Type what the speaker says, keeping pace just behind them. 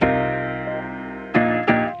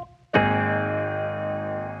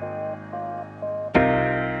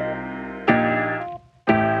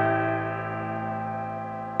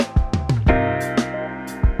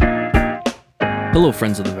Hello,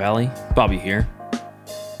 friends of the Valley. Bobby here.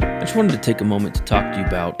 I just wanted to take a moment to talk to you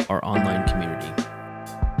about our online community.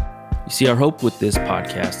 You see, our hope with this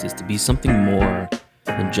podcast is to be something more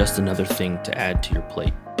than just another thing to add to your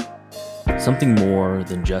plate. Something more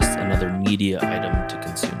than just another media item to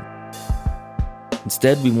consume.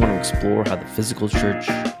 Instead, we want to explore how the physical church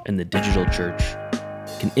and the digital church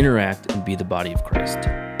can interact and be the body of Christ.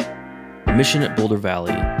 Our mission at Boulder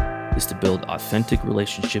Valley is to build authentic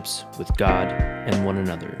relationships with God and one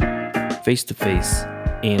another, face-to-face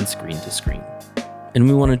and screen-to-screen. And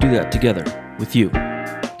we want to do that together with you.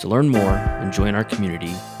 To learn more and join our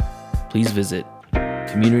community, please visit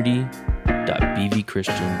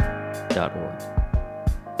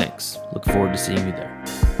community.bvchristian.org. Thanks. Look forward to seeing you there.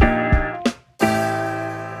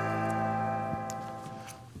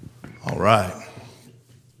 All right.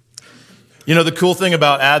 You know, the cool thing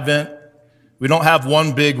about Advent, we don't have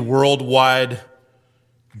one big worldwide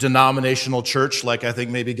denominational church like I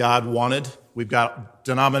think maybe God wanted. We've got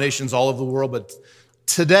denominations all over the world, but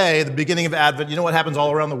today, the beginning of Advent, you know what happens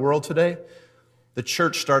all around the world today? The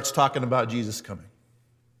church starts talking about Jesus coming.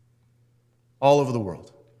 All over the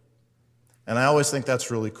world. And I always think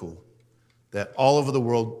that's really cool, that all over the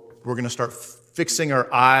world, we're going to start fixing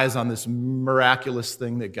our eyes on this miraculous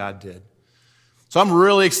thing that God did. So I'm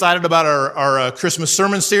really excited about our Christmas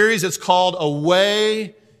sermon series. It's called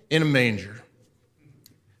Away in a Manger.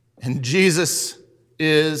 And Jesus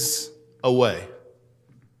is away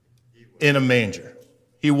in a manger.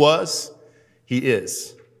 He was, he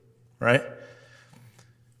is, right?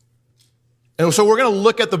 And so we're going to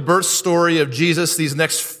look at the birth story of Jesus these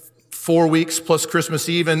next 4 weeks plus Christmas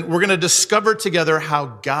Eve, and we're going to discover together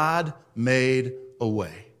how God made a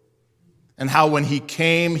way. And how when he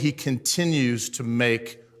came, he continues to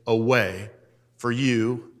make a way for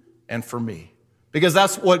you and for me. Because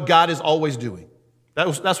that's what God is always doing.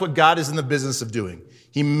 That's what God is in the business of doing.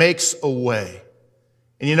 He makes a way.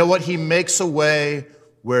 And you know what? He makes a way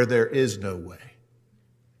where there is no way.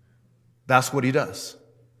 That's what he does.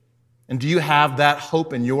 And do you have that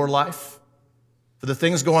hope in your life? For the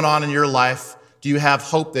things going on in your life, do you have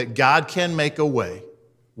hope that God can make a way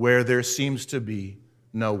where there seems to be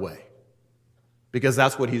no way? Because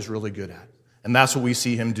that's what he's really good at. And that's what we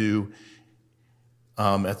see him do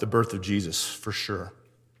at the birth of Jesus, for sure.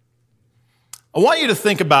 I want you to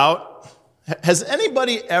think about, has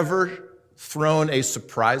anybody ever thrown a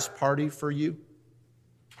surprise party for you?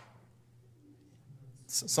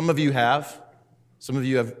 Some of you have. Some of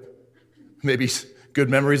you have maybe good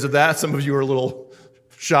memories of that. Some of you are a little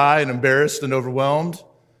shy and embarrassed and overwhelmed.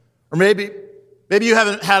 Or maybe you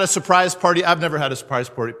haven't had a surprise party. I've never had a surprise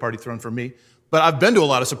party thrown for me. But I've been to a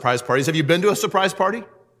lot of surprise parties. Have you been to a surprise party?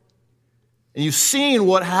 And you've seen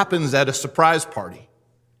what happens at a surprise party.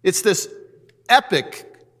 It's this epic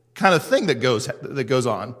kind of thing that goes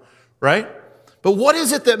on, right? But what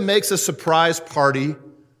is it that makes a surprise party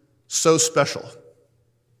so special?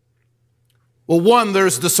 Well, one,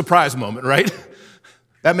 there's the surprise moment, right?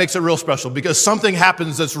 That makes it real special because something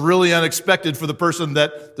happens that's really unexpected for the person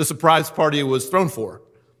that the surprise party was thrown for.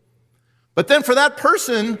 But then for that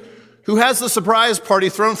person who has the surprise party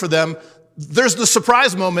thrown for them, there's the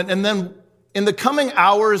surprise moment, and then in the coming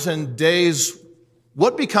hours and days,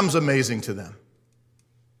 what becomes amazing to them?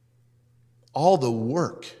 All the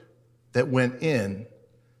work that went in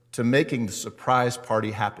to making the surprise party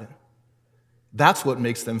happen. That's what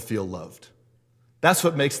makes them feel loved. That's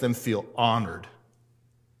what makes them feel honored,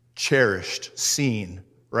 cherished, seen,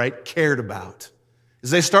 right? Cared about. As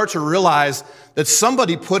they start to realize that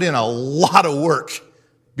somebody put in a lot of work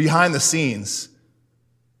behind the scenes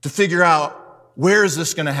to figure out, where is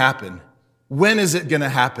this going to happen? When is it going to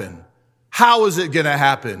happen? How is it going to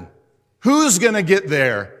happen? Who's going to get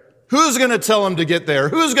there? Who's going to tell them to get there?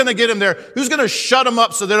 Who's going to get them there? Who's going to shut them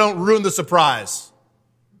up so they don't ruin the surprise?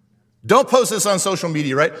 Don't post this on social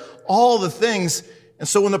media, right? All the things. And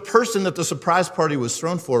so when the person that the surprise party was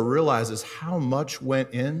thrown for realizes how much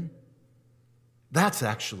went in, that's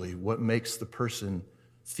actually what makes the person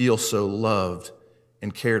feel so loved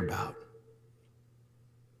and cared about.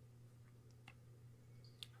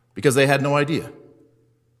 Because they had no idea.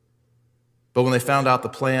 But when they found out the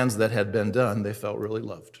plans that had been done, they felt really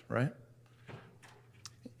loved, right?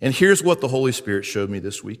 And here's what the Holy Spirit showed me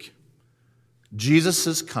this week.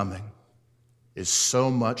 Jesus' coming is so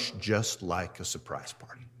much just like a surprise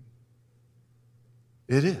party.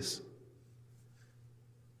 It is.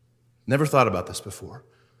 Never thought about this before.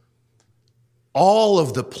 All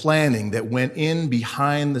of the planning that went in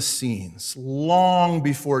behind the scenes long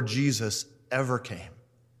before Jesus ever came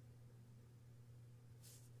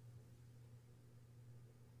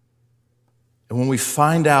And when we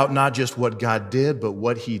find out not just what God did, but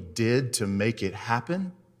what he did to make it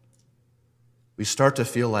happen, we start to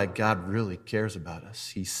feel like God really cares about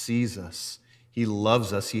us. He sees us. He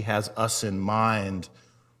loves us. He has us in mind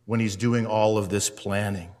when he's doing all of this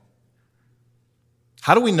planning.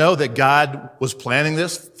 How do we know that God was planning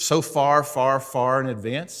this so far, far, far in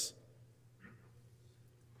advance?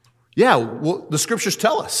 Yeah, well, the scriptures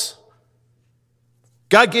tell us.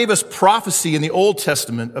 God gave us prophecy in the Old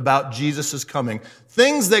Testament about Jesus' coming.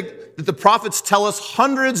 Things that the prophets tell us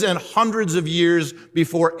hundreds and hundreds of years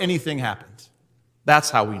before anything happened. That's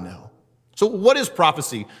how we know. So what is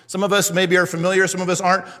prophecy? Some of us maybe are familiar, some of us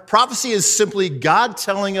aren't. Prophecy is simply God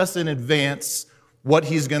telling us in advance what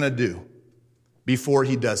he's going to do before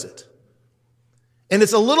he does it. And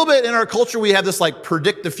it's a little bit in our culture, we have this like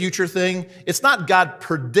predict the future thing. It's not God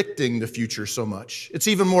predicting the future so much. It's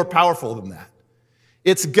even more powerful than that.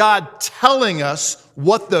 It's God telling us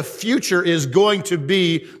what the future is going to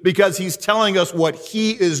be because he's telling us what he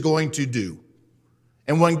is going to do.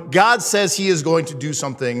 And when God says he is going to do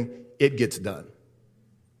something, it gets done.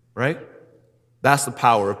 Right? That's the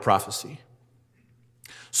power of prophecy.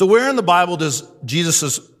 So where in the Bible does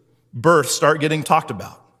Jesus' birth start getting talked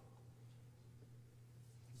about?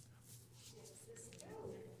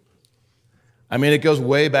 I mean, it goes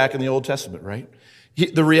way back in the Old Testament, right?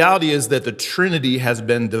 The reality is that the Trinity has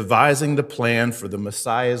been devising the plan for the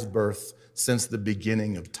Messiah's birth since the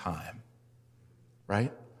beginning of time,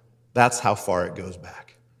 right? That's how far it goes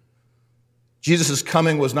back. Jesus'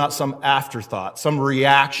 coming was not some afterthought, some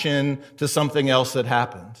reaction to something else that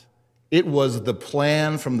happened. It was the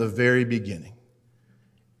plan from the very beginning.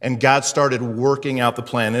 And God started working out the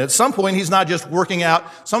plan. And at some point, he's not just working out,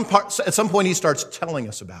 at some point he starts telling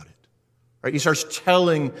us about it. Right? He starts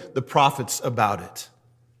telling the prophets about it.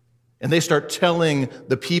 And they start telling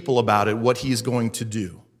the people about it, what he's going to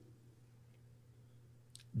do.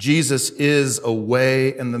 Jesus is a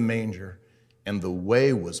way in the manger, and the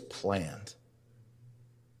way was planned.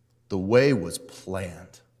 The way was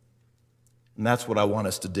planned. And that's what I want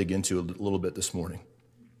us to dig into a little bit this morning.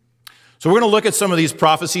 So we're going to look at some of these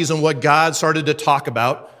prophecies and what God started to talk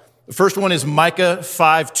about. The first one is Micah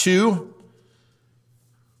 5:2.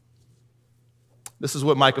 This is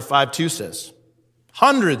what Micah 5:2 says.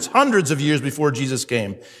 Hundreds of years before Jesus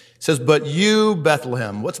came. It says, but you,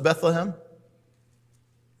 Bethlehem. What's Bethlehem?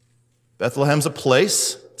 Bethlehem's a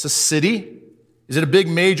place. It's a city. Is it a big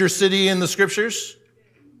major city in the scriptures?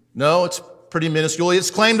 No, it's pretty minuscule.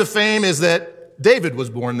 Its claim to fame is that David was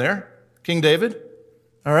born there. King David.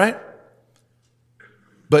 All right?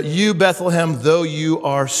 But you, Bethlehem, though you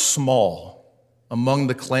are small among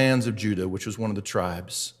the clans of Judah, which was one of the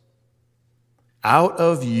tribes, out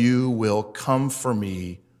of you will come for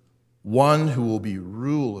me one who will be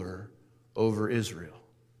ruler over Israel.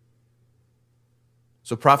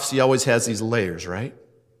 So prophecy always has these layers, right?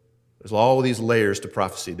 There's all these layers to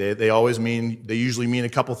prophecy. They usually mean a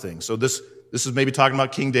couple things. So this is maybe talking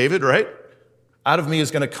about King David, right? Out of me is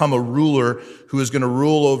going to come a ruler who is going to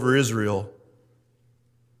rule over Israel.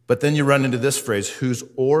 But then you run into this phrase, whose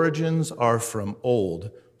origins are from old,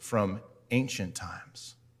 from ancient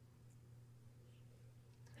times.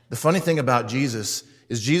 The funny thing about Jesus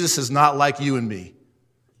is not like you and me.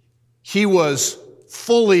 He was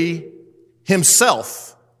fully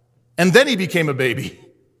himself, and then he became a baby.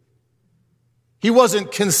 He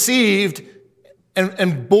wasn't conceived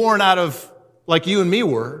and born out of like you and me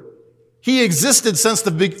were. He existed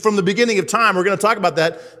from the beginning of time. We're going to talk about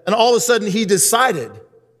that. And all of a sudden, he decided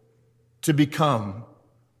to become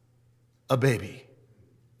a baby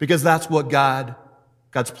because that's what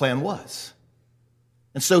God's plan was.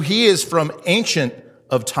 And so he is from ancient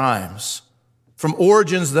of times, from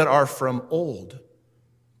origins that are from old.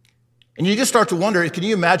 And you just start to wonder, can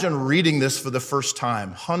you imagine reading this for the first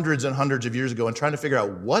time hundreds and hundreds of years ago and trying to figure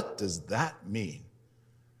out what does that mean?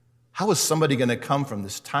 How is somebody going to come from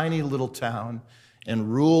this tiny little town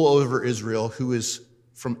and rule over Israel who is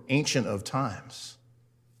from ancient of times?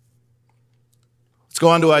 Let's go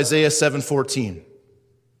on to Isaiah 7:14.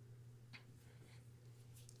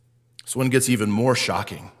 This one gets even more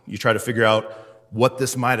shocking. You try to figure out what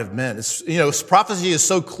this might have meant. Prophecy is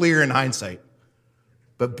so clear in hindsight.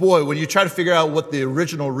 But boy, when you try to figure out what the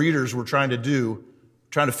original readers were trying to do,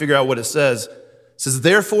 trying to figure out what it says,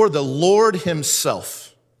 therefore the Lord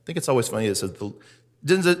himself. I think it's always funny it says,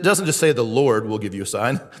 it doesn't just say the Lord will give you a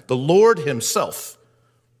sign. The Lord himself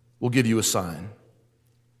will give you a sign.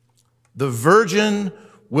 The virgin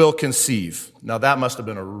will conceive. Now that must have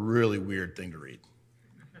been a really weird thing to read.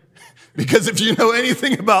 Because if you know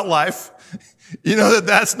anything about life, you know that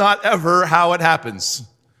that's not ever how it happens.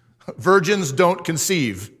 Virgins don't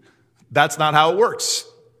conceive. That's not how it works.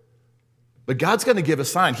 But God's going to give a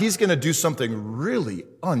sign. He's going to do something really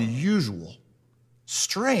unusual,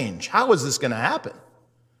 strange. How is this going to happen?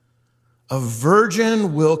 A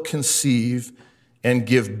virgin will conceive and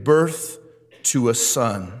give birth to a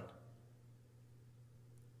son.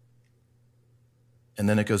 And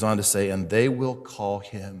then it goes on to say, and they will call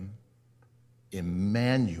him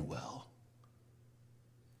Emmanuel,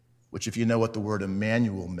 which if you know what the word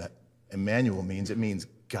Emmanuel means, it means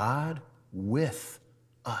God with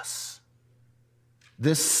us.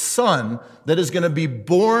 This son that is going to be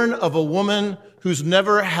born of a woman who's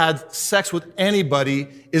never had sex with anybody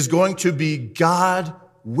is going to be God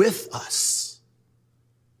with us.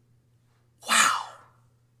 Wow.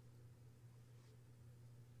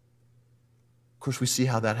 Of course, we see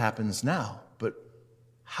how that happens now, but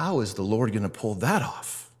how is the Lord going to pull that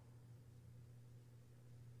off?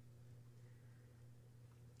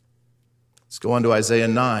 Let's go on to Isaiah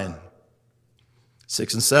 9,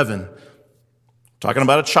 6 and 7. Talking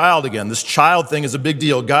about a child again. This child thing is a big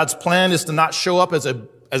deal. God's plan is to not show up as a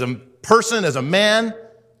person, as a man,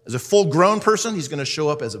 as a full-grown person. He's going to show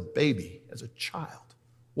up as a baby, as a child.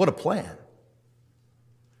 What a plan.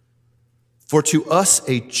 For to us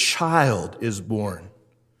a child is born.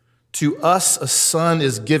 To us a son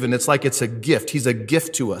is given. It's like it's a gift. He's a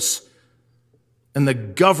gift to us. And the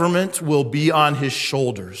government will be on his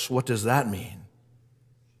shoulders. What does that mean?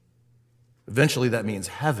 Eventually that means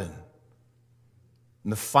heaven.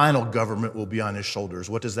 And the final government will be on his shoulders.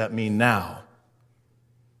 What does that mean now?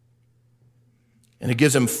 And it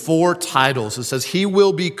gives him 4 titles. It says he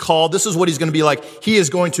will be called, this is what he's going to be like. He is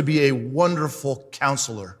going to be a wonderful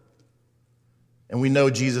counselor. And we know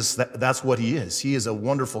Jesus, that's what he is. He is a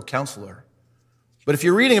wonderful counselor. But if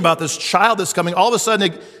you're reading about this child that's coming, all of a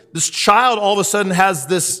sudden, this child all of a sudden has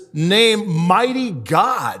this name, Mighty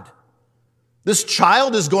God. This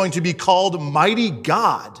child is going to be called Mighty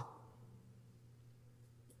God.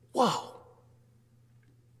 Whoa.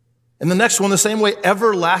 And the next one, the same way,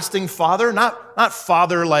 Everlasting Father, not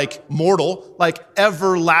Father like mortal, like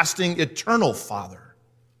everlasting, eternal Father.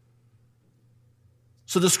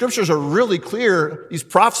 So the scriptures are really clear, these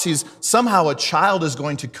prophecies, somehow a child is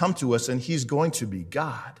going to come to us and he's going to be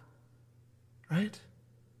God. Right?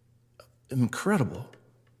 Incredible.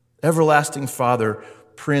 Everlasting Father,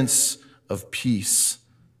 Prince of Peace.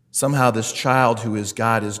 Somehow this child who is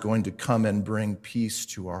God is going to come and bring peace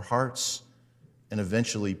to our hearts and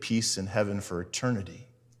eventually peace in heaven for eternity.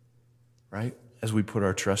 Right? As we put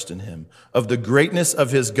our trust in him. Of the greatness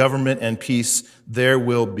of his government and peace, there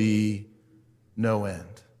will be no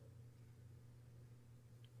end.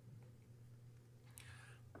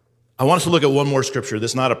 I want us to look at one more scripture.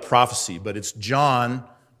 This is not a prophecy, but it's John,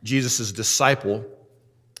 Jesus' disciple,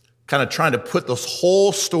 kind of trying to put this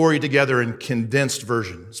whole story together in condensed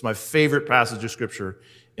version. It's my favorite passage of scripture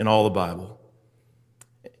in all the Bible.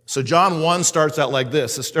 So John 1 starts out like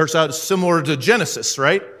this. It starts out similar to Genesis,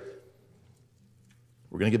 right?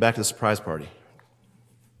 We're going to get back to the surprise party. It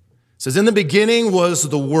says, in the beginning was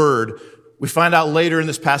the Word. We find out later in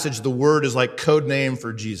this passage, the Word is like code name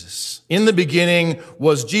for Jesus. In the beginning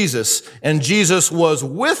was Jesus, and Jesus was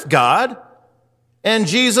with God, and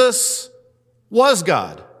Jesus was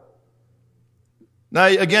God. Now,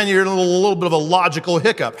 again, you're in a little bit of a logical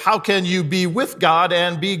hiccup. How can you be with God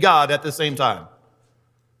and be God at the same time?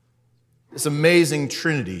 This amazing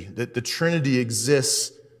Trinity, that the Trinity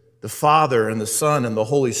exists, the Father and the Son and the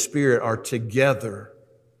Holy Spirit are together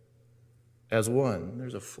as one.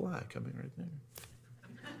 There's a fly coming right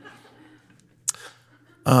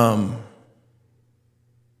there.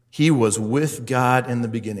 He was with God in the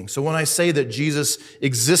beginning. So when I say that Jesus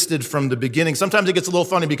existed from the beginning, sometimes it gets a little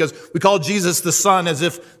funny because we call Jesus the Son as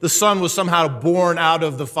if the Son was somehow born out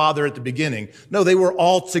of the Father at the beginning. No, they were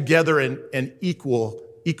all together and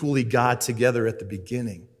equally God together at the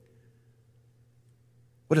beginning.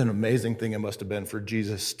 What an amazing thing it must have been for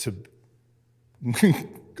Jesus to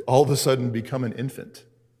all of a sudden become an infant.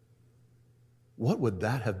 What would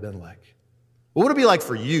that have been like? What would it be like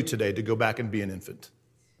for you today to go back and be an infant?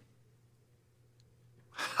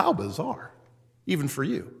 How bizarre, even for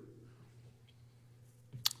you.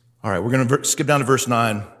 All right, we're going to skip down to verse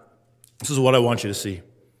 9. This is what I want you to see.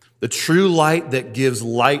 The true light that gives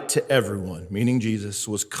light to everyone, meaning Jesus,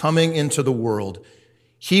 was coming into the world.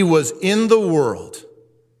 He was in the world.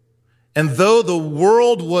 And though the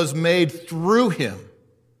world was made through him,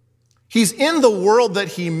 he's in the world that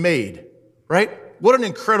he made, right? What an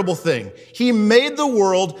incredible thing. He made the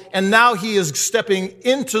world, and now he is stepping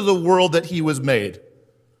into the world that he was made.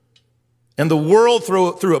 And the world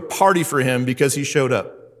threw a party for him because he showed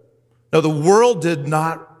up. Now, the world did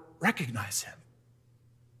not recognize him.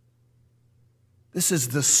 This is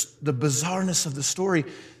the bizarreness of the story.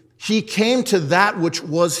 He came to that which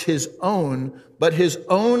was his own, but his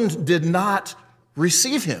own did not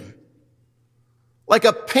receive him. Like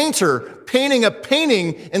a painter painting a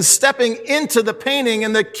painting and stepping into the painting,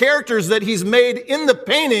 and the characters that he's made in the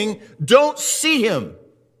painting don't see him,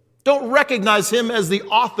 don't recognize him as the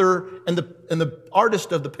author and the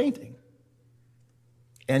artist of the painting.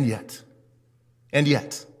 And yet,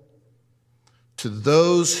 to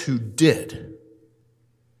those who did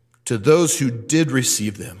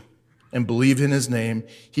receive them and believed in his name,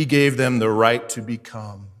 he gave them the right to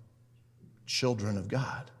become children of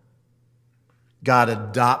God. God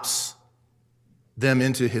adopts them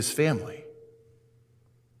into his family.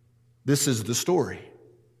 This is the story.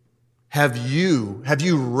 Have you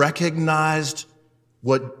recognized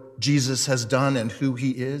what Jesus has done and who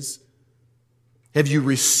he is? Have you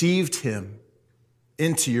received him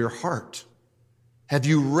into your heart? Have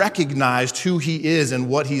you recognized who he is and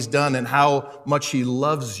what he's done and how much he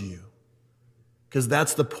loves you? Because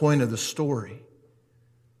that's the point of the story.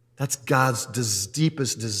 That's God's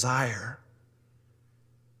deepest desire,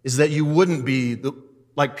 is that you wouldn't be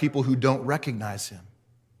like people who don't recognize him.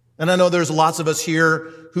 And I know there's lots of us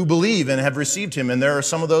here who believe and have received him, and there are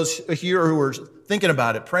some of those here who are thinking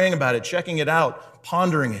about it, praying about it, checking it out,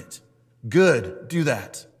 pondering it. Good, do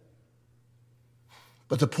that.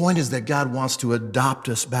 But the point is that God wants to adopt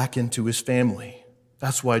us back into his family.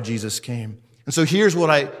 That's why Jesus came. And so here's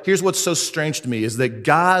what's so strange to me, is that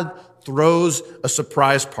God throws a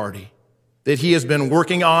surprise party that he has been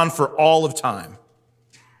working on for all of time.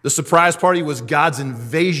 The surprise party was God's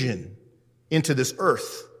invasion into this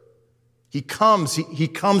earth. He comes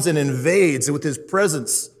and invades with his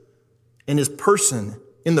presence in his person,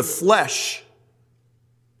 in the flesh.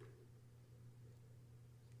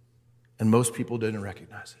 And most people didn't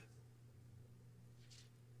recognize it.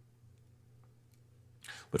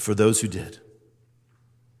 But for those who did,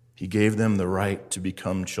 he gave them the right to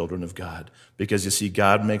become children of God. Because you see,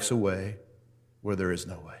 God makes a way where there is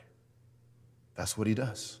no way. That's what he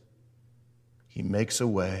does. He makes a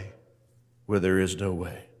way where there is no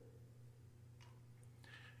way.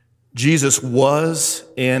 Jesus was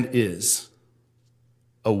and is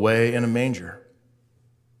a way in a manger.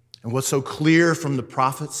 And what's so clear from the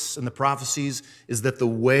prophets and the prophecies is that the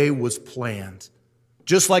way was planned,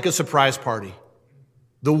 just like a surprise party.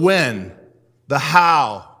 The when, the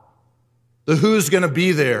how, the who's going to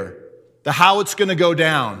be there, the how it's going to go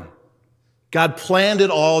down. God planned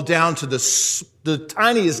it all down to the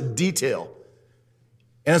tiniest detail.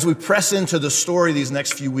 And as we press into the story these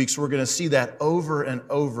next few weeks, we're going to see that over and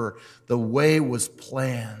over. The way was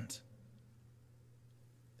planned.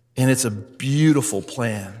 And it's a beautiful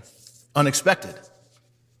plan. Unexpected,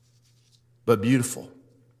 but beautiful.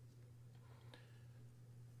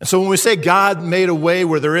 And so when we say God made a way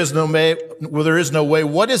where there is no way,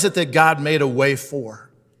 what is it that God made a way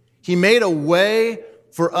for? He made a way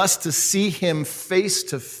for us to see him face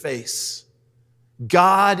to face.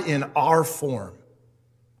 God in our form.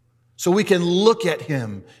 So we can look at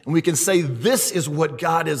him and we can say, this is what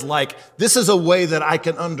God is like. This is a way that I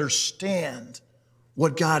can understand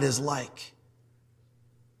what God is like.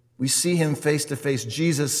 We see him face to face.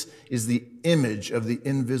 Jesus is the image of the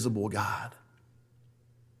invisible God.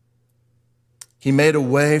 He made a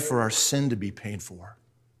way for our sin to be paid for.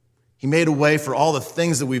 He made a way for all the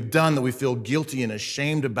things that we've done that we feel guilty and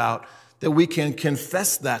ashamed about, that we can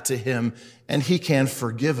confess that to him and he can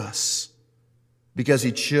forgive us. Because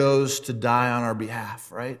he chose to die on our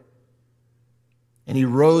behalf, right? And he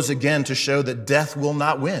rose again to show that death will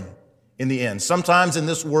not win in the end. Sometimes in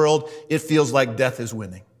this world, it feels like death is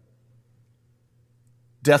winning.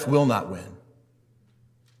 Death will not win.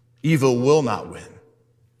 Evil will not win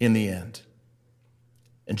in the end.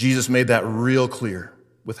 And Jesus made that real clear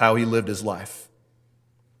with how he lived his life.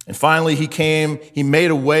 And finally, he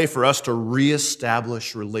made a way for us to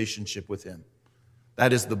reestablish relationship with him.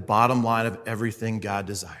 That is the bottom line of everything God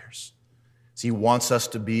desires. So he wants us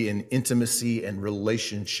to be in intimacy and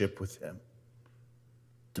relationship with him.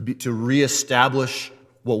 To reestablish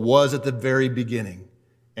what was at the very beginning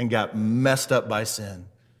and got messed up by sin.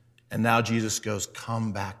 And now Jesus goes,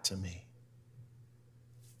 come back to me.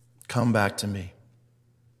 Come back to me.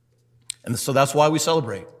 And so that's why we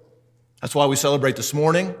celebrate. That's why we celebrate this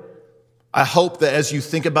morning. I hope that as you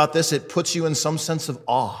think about this, it puts you in some sense of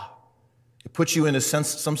awe. It puts you in some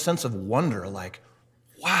sense of wonder, like,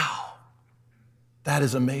 wow, that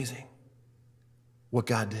is amazing what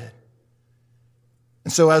God did.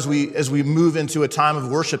 And so as we move into a time of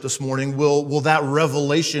worship this morning, will that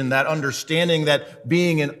revelation, that understanding, that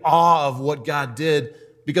being in awe of what God did,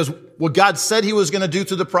 because what God said he was going to do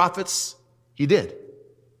to the prophets, He did.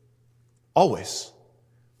 Always.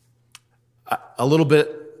 A little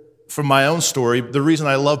bit from my own story, the reason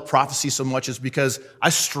I love prophecy so much is because I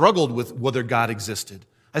struggled with whether God existed.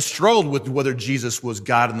 I struggled with whether Jesus was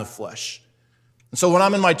God in the flesh. And so when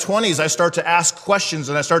I'm in my 20s, I start to ask questions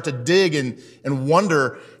and I start to dig and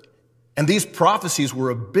wonder. And these prophecies were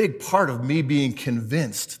a big part of me being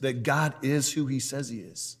convinced that God is who he says he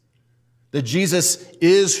is. That Jesus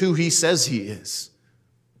is who he says he is.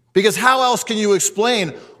 Because how else can you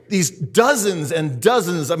explain these dozens and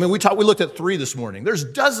dozens? I mean, we looked at 3 this morning. There's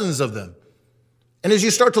dozens of them. And as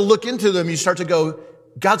you start to look into them, you start to go,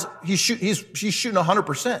 he's shooting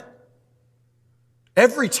 100%.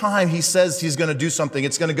 Every time he says he's going to do something,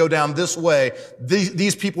 it's going to go down this way.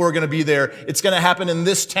 These people are going to be there. It's going to happen in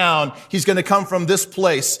this town. He's going to come from this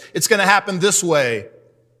place. It's going to happen this way.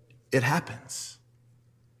 It happens.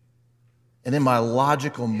 And in my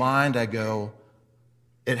logical mind, I go,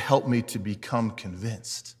 it helped me to become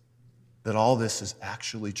convinced that all this is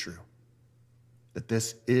actually true. That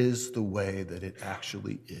this is the way that it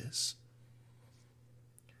actually is.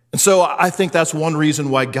 And so I think that's one reason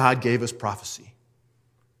why God gave us prophecy.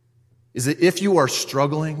 Is that if you are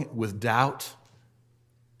struggling with doubt,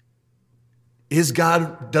 does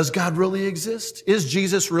God really exist? Is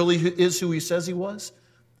Jesus really who he says he was?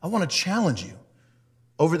 I want to challenge you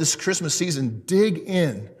over this Christmas season, dig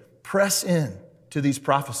in, press in to these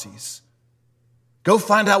prophecies. Go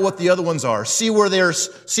find out what the other ones are. See what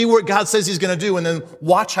God says he's going to do, and then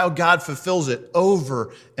watch how God fulfills it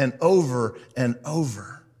over and over and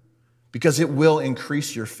over, because it will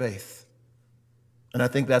increase your faith. And I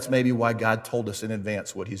think that's maybe why God told us in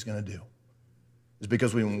advance what he's going to do. Is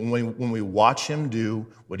because when we watch him do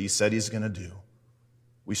what he said he's going to do,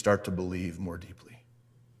 we start to believe more deeply,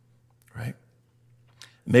 right?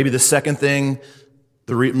 Maybe the second thing,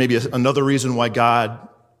 maybe another reason why God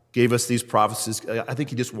gave us these prophecies, I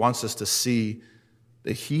think he just wants us to see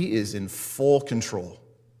that he is in full control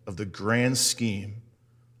of the grand scheme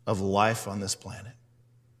of life on this planet.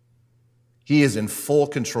 He is in full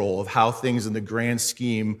control of how things in the grand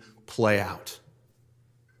scheme play out.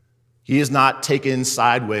 He is not taken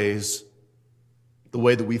sideways the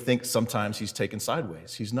way that we think sometimes he's taken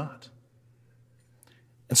sideways. He's not.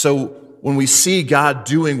 And so when we see God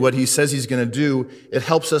doing what he says he's going to do, it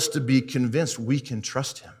helps us to be convinced we can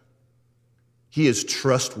trust him. He is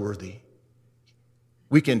trustworthy.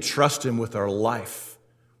 We can trust him with our life.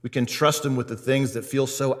 We can trust him with the things that feel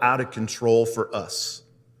so out of control for us.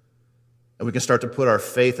 And we can start to put our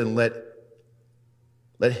faith and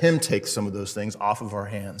let him take some of those things off of our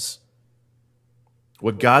hands.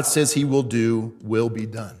 What God says he will do will be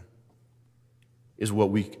done, is what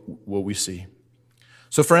we see.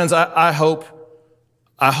 So friends, I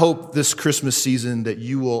hope this Christmas season that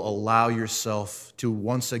you will allow yourself to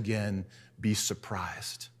once again be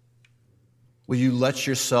surprised. Will you let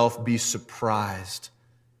yourself be surprised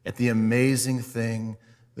at the amazing thing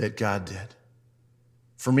that God did?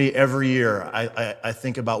 For me, every year, I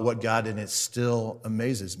think about what God did, and it still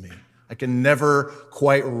amazes me. I can never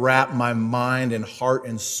quite wrap my mind and heart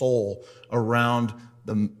and soul around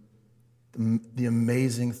the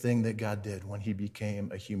amazing thing that God did when he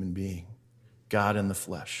became a human being, God in the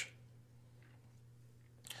flesh.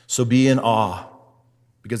 So be in awe,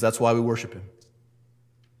 because that's why we worship him.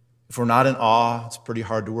 If we're not in awe, it's pretty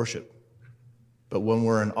hard to worship. But when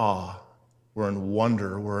we're in awe, we're in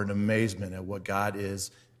wonder, we're in amazement at what God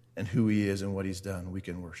is and who he is and what he's done, we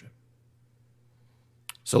can worship.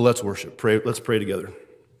 So let's worship. Let's pray together.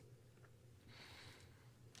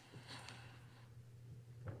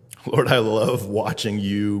 Lord, I love watching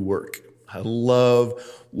you work. I love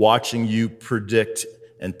watching you predict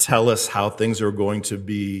and tell us how things are going to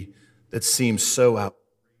be that seem so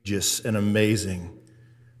outrageous and amazing.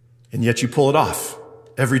 And yet you pull it off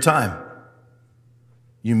every time.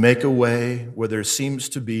 You make a way where there seems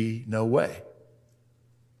to be no way.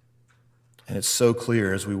 And it's so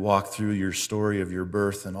clear as we walk through your story of your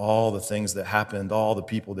birth and all the things that happened, all the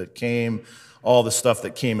people that came, all the stuff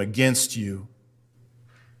that came against you.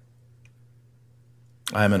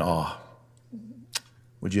 I am in awe.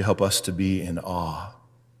 Would you help us to be in awe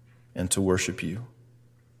and to worship you?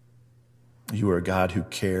 You are a God who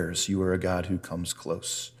cares. You are a God who comes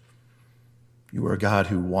close. You are a God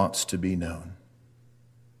who wants to be known.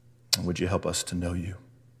 And would you help us to know you?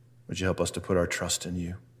 Would you help us to put our trust in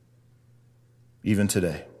you? Even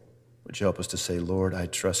today, would you help us to say, Lord, I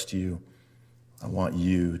trust you. I want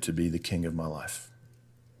you to be the king of my life.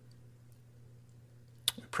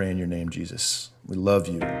 We pray in your name, Jesus. We love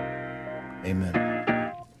you. Amen.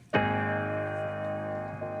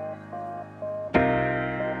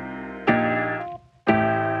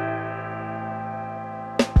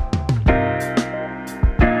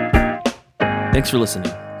 Thanks for listening.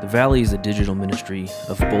 The Valley is a digital ministry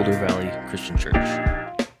of Boulder Valley Christian Church.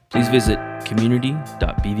 Please visit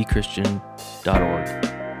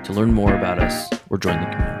community.bvchristian.org to learn more about us or join the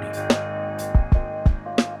community.